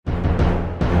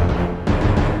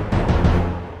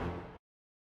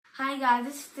Hi guys,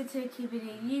 this is the turkey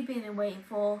video you've been waiting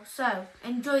for, so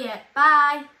enjoy it.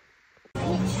 Bye!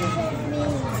 Pictures of me.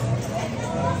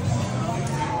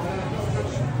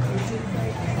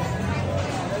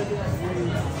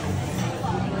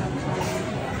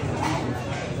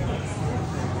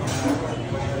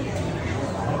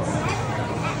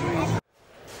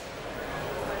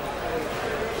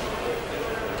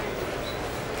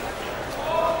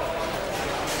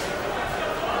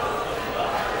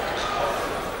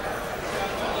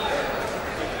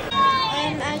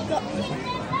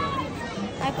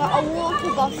 I got a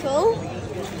water bottle,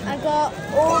 I got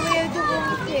Oreo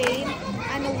double cream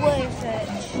and a word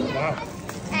search. Wow.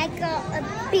 I got a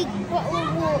big bottle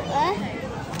of water,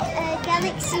 a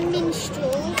Galaxy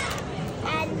Minstrel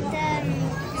and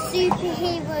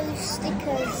superhero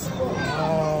stickers book.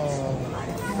 Oh.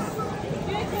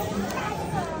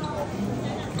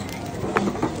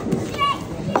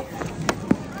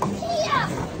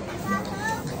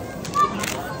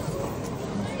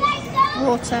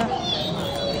 Water.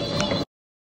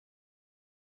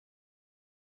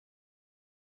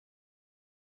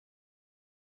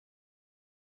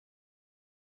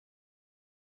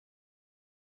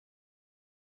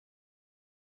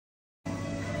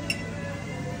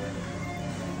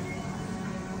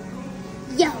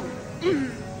 Yo!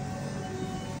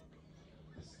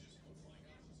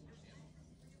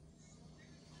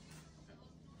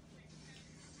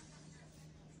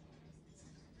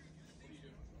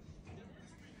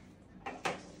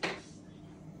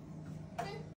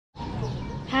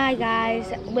 Hi guys,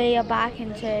 we are back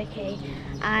in Turkey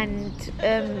and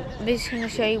we're just going to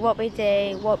show you what we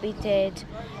did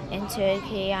in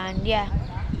Turkey, and yeah,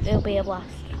 it'll be a blast.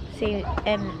 See,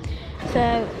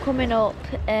 so coming up,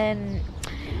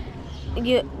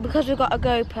 because we've got a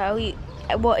GoPro,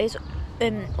 what is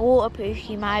waterproof,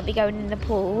 you might be going in the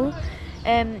pool.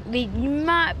 You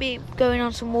might be going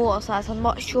on some water slides. I'm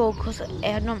not sure because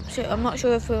I'm not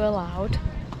sure if we're allowed.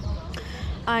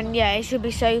 And yeah, it should be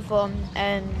so fun.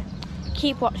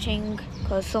 Keep watching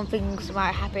because some things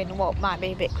might happen what might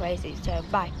be a bit crazy. So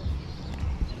bye.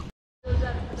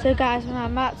 So guys,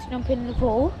 I'm about to jump in the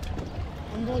pool,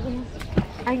 and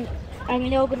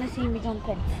you're gonna see me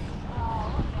jumping.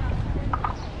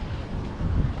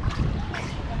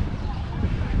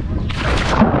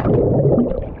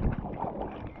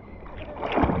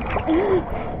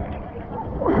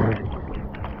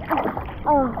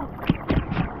 Oh.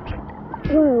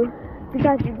 Whoa, did you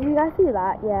guys see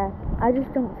that? Yeah, I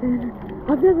just jumped in.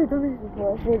 I've never done this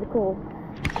before, it's really cool.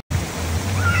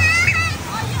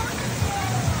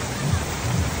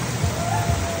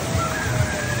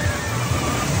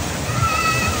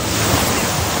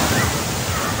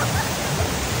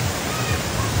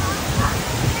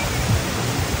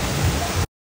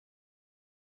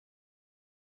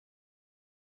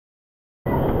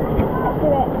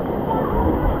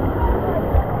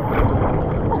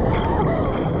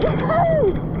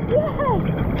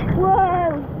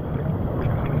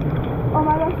 Oh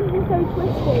my gosh, this is so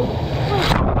twisty.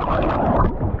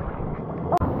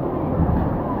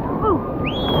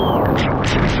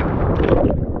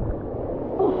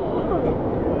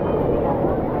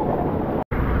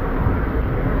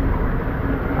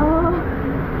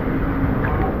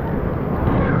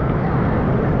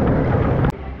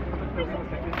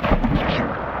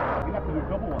 You have to do a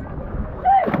double one.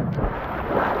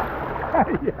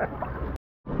 Yeah.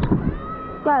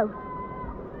 Go.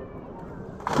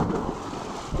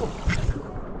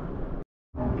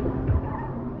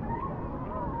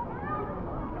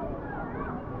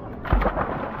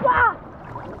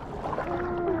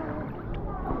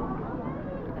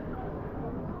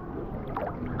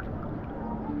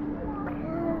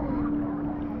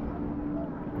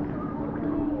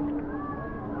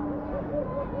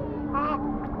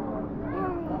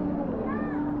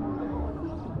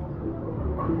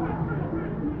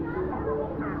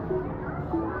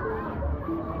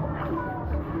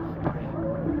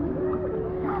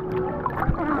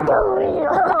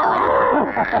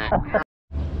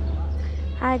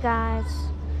 Hi guys,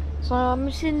 so I'm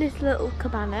just in this little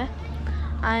cabana,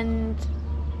 and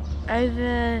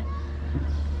over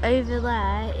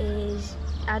there is,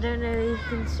 I don't know if you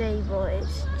can see, but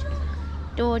it's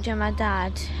George and my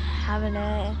dad having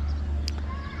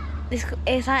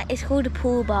it's called a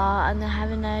pool bar, and they're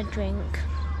having a drink.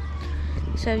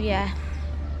 So yeah,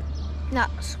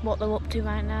 that's what they're up to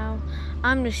right now.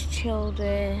 I'm just chilled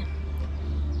here,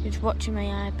 just watching my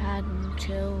iPad and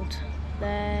chilled.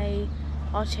 They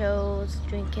are chilled,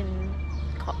 drinking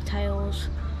cocktails.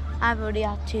 I've already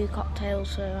had 2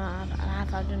 cocktails, so I've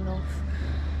had enough.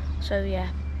 So yeah.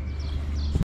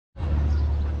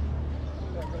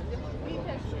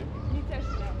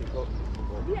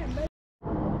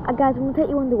 Guys, I'm gonna take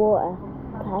you underwater,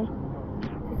 okay?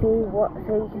 So you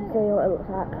can see what it looks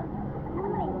like.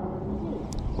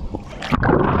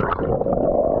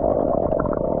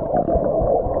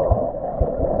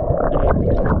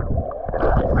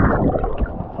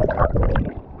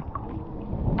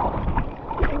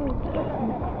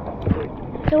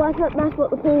 So that's what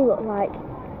the pool looks like.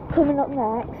 Coming up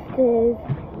next is,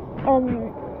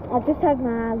 I've just had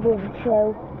my lunch,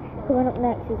 so coming up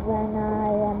next is when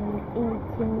I am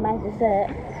eating my dessert,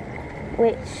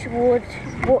 which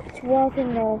was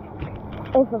in the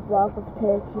other vlog of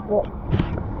Turkey, but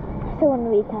still want to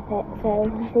recap it, so I'll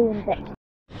see you in a bit.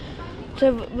 So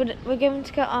we're going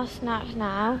to get our snacks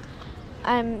now.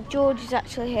 George is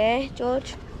actually here.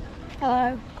 George.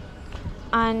 Hello.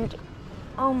 And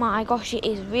oh my gosh, it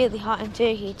is really hot in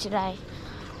Turkey today.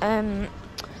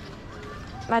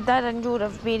 My dad and George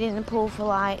have been in the pool for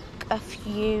like a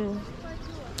few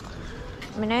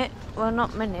minutes. Well,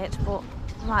 not minutes, but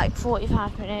like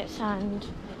 45 minutes. And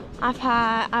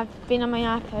I've been on my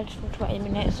iPad for 20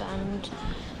 minutes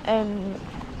and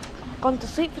gone to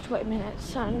sleep for 20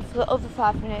 minutes. And for the other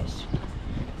 5 minutes,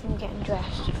 I'm getting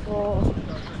dressed for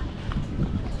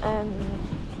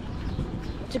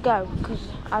to go because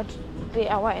I'd be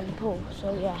out in the pool.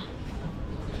 So yeah,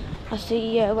 I'll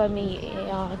see you when we eat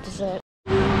our dessert.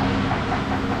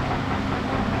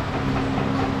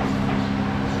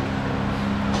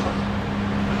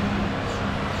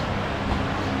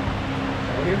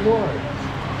 Good boy.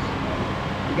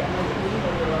 You got no food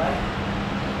over there?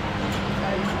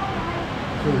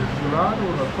 So, salad or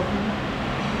a puppy?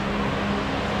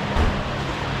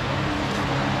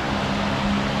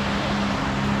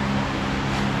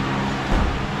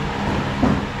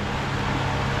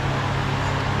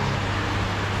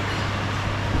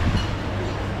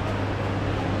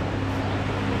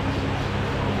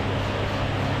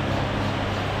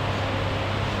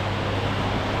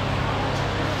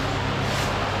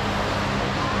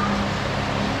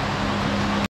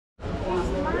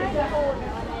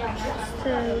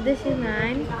 So this is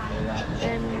mine,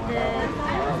 and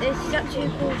this is actually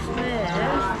called Smurf,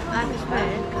 like a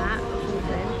Smurf cat or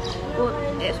something, but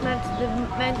it's meant the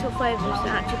mental flavours are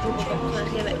actually called chips.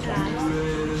 Let's give it a try.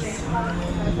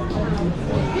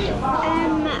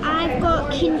 I've got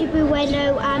Kinder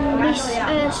Bueno and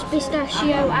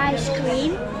pistachio ice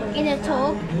cream in a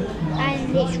tub,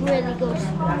 and it's really good.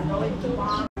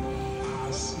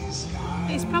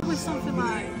 It's probably something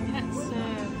like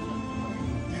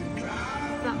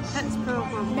Pets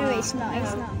program. No, it's not.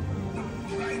 It's not.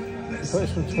 I thought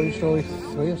it's from Toy Story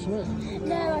 3 or something.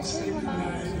 No, I shouldn't have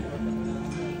asked.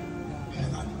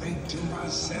 And I think to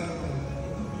myself,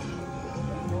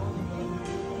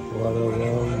 What a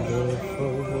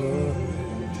wonderful world.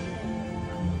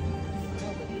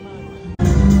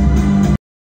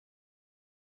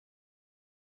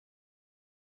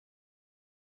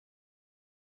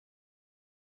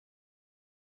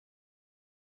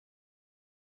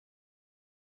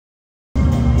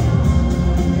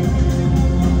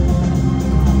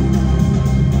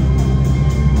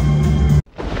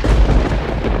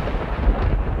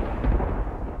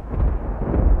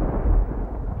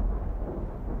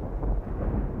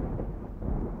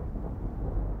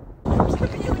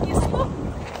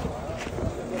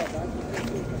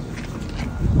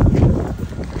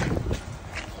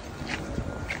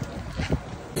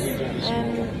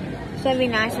 Very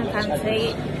nice and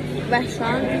fancy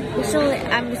restaurant.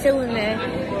 I'm still in the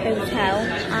hotel,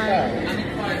 and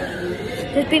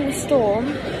there's been a storm.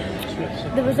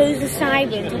 There was loads of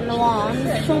sirens on the lawn.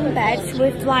 Some beds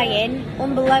were flying,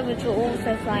 umbrellas were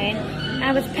also flying.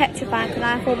 I was petrified because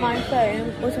I thought my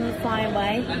phone was going to fly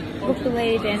away.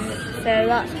 Luckily it didn't, so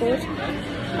that's good.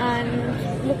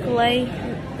 And luckily,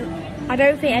 I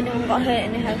don't think anyone got hurt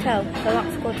in the hotel, so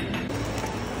that's good.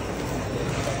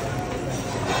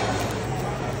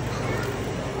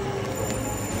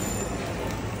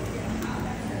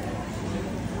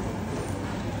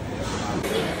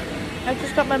 I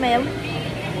just got my meal,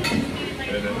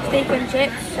 steak and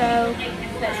chips, so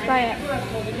let's try it.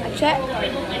 A check.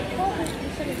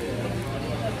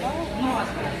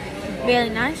 Really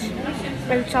nice,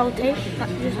 very salty,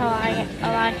 that's just how I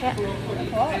like it.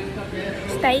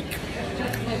 Steak.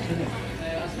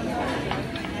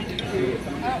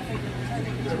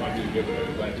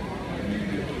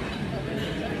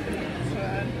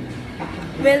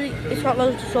 Really, it's got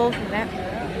loads of sauce in it,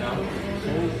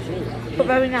 but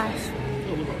very nice.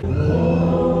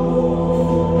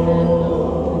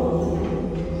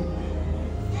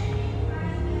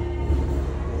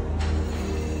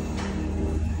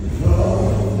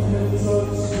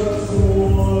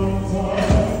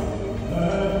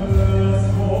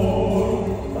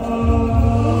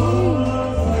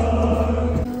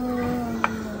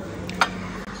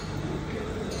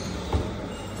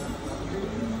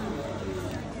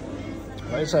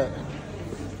 is it?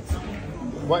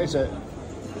 What is it?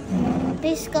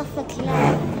 Biscuit for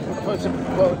Claire.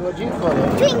 What do you call it?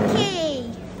 Twinkie!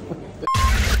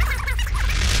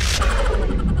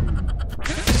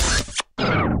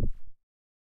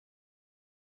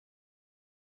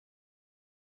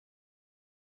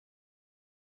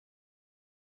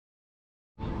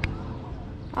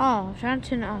 Oh, trying to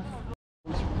turn it off.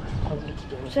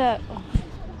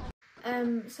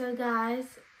 So guys,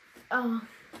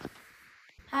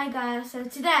 hi guys. So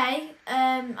today,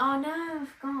 oh no, I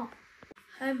forgot.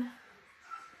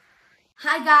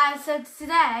 Hi guys. So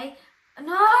today,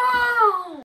 no.